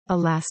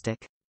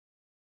Elastic.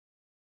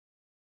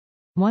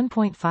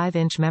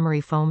 1.5-inch memory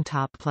foam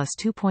top plus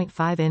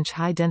 2.5-inch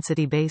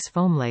high-density base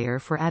foam layer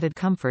for added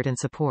comfort and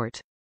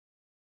support.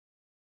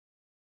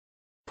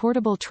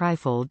 Portable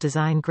trifold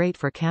design great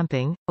for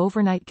camping,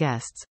 overnight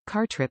guests,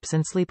 car trips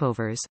and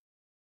sleepovers.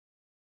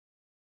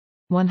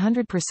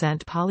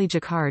 100% poly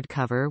jacquard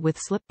cover with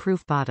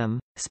slip-proof bottom,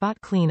 spot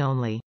clean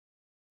only.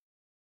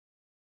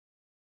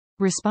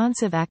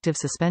 Responsive active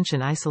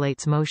suspension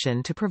isolates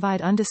motion to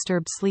provide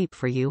undisturbed sleep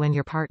for you and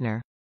your partner.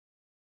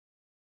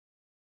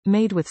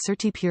 Made with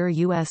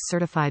CertiPUR-US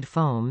certified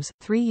foams,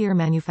 3-year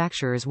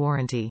manufacturer's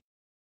warranty.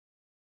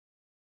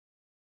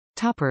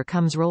 Topper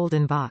comes rolled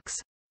in box.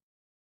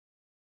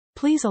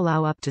 Please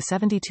allow up to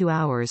 72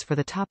 hours for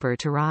the topper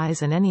to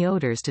rise and any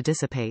odors to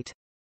dissipate.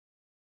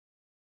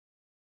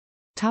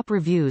 Top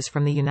reviews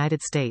from the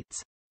United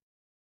States.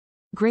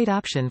 Great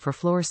option for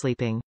floor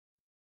sleeping.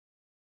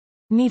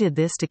 Needed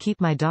this to keep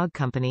my dog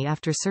company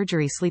after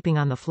surgery sleeping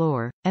on the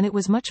floor, and it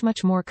was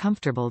much more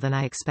comfortable than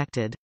I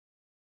expected.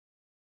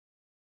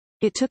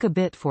 It took a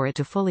bit for it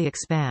to fully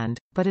expand,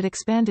 but it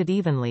expanded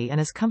evenly and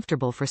is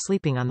comfortable for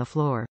sleeping on the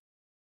floor.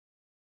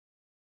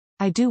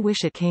 I do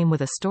wish it came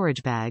with a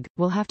storage bag,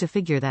 we'll have to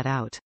figure that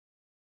out.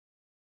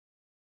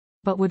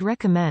 But would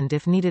recommend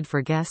if needed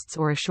for guests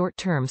or a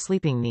short-term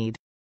sleeping need.